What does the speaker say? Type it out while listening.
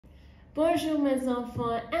Bonjour mes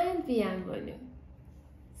enfants and bienvenue.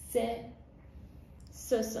 C'est,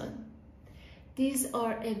 ce sont. These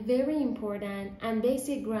are a very important and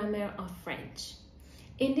basic grammar of French.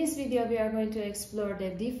 In this video, we are going to explore the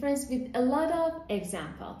difference with a lot of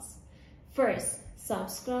examples. First,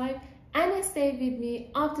 subscribe and stay with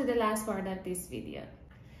me up to the last part of this video.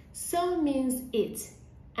 So means it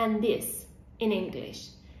and this in English,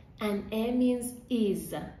 and a means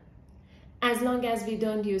is. As long as we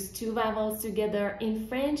don't use two vowels together in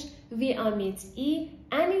French, we omit e,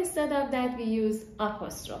 and instead of that we use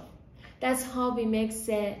apostrophe. That's how we make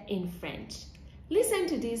c'est in French. Listen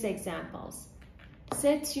to these examples.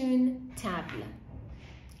 C'est une table.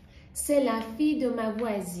 C'est la fille de ma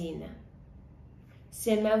voisine.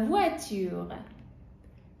 C'est ma voiture.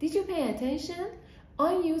 Did you pay attention?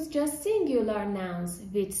 I use just singular nouns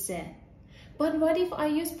with c'est. But what if I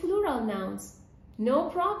use plural nouns? No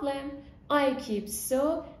problem. I keep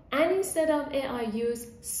so, and instead of a I use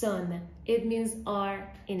son. It means are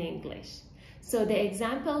in English. So the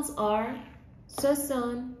examples are ce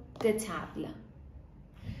sont des tables.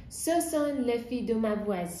 Ce sont les filles de ma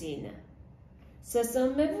voisine. Ce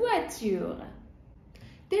sont mes voitures.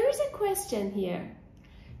 There is a question here.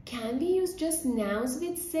 Can we use just nouns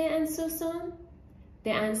with c'est and ce sont?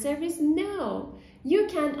 The answer is no. You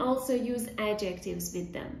can also use adjectives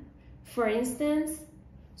with them. For instance,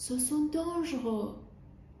 ce sont dangereux.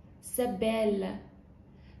 C'est belle.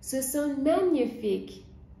 Ce sont magnifiques.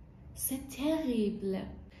 C'est terrible.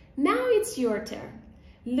 Now it's your turn.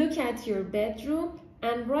 Look at your bedroom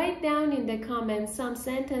and write down in the comments some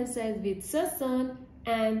sentences with ce sont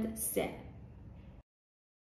and c'est.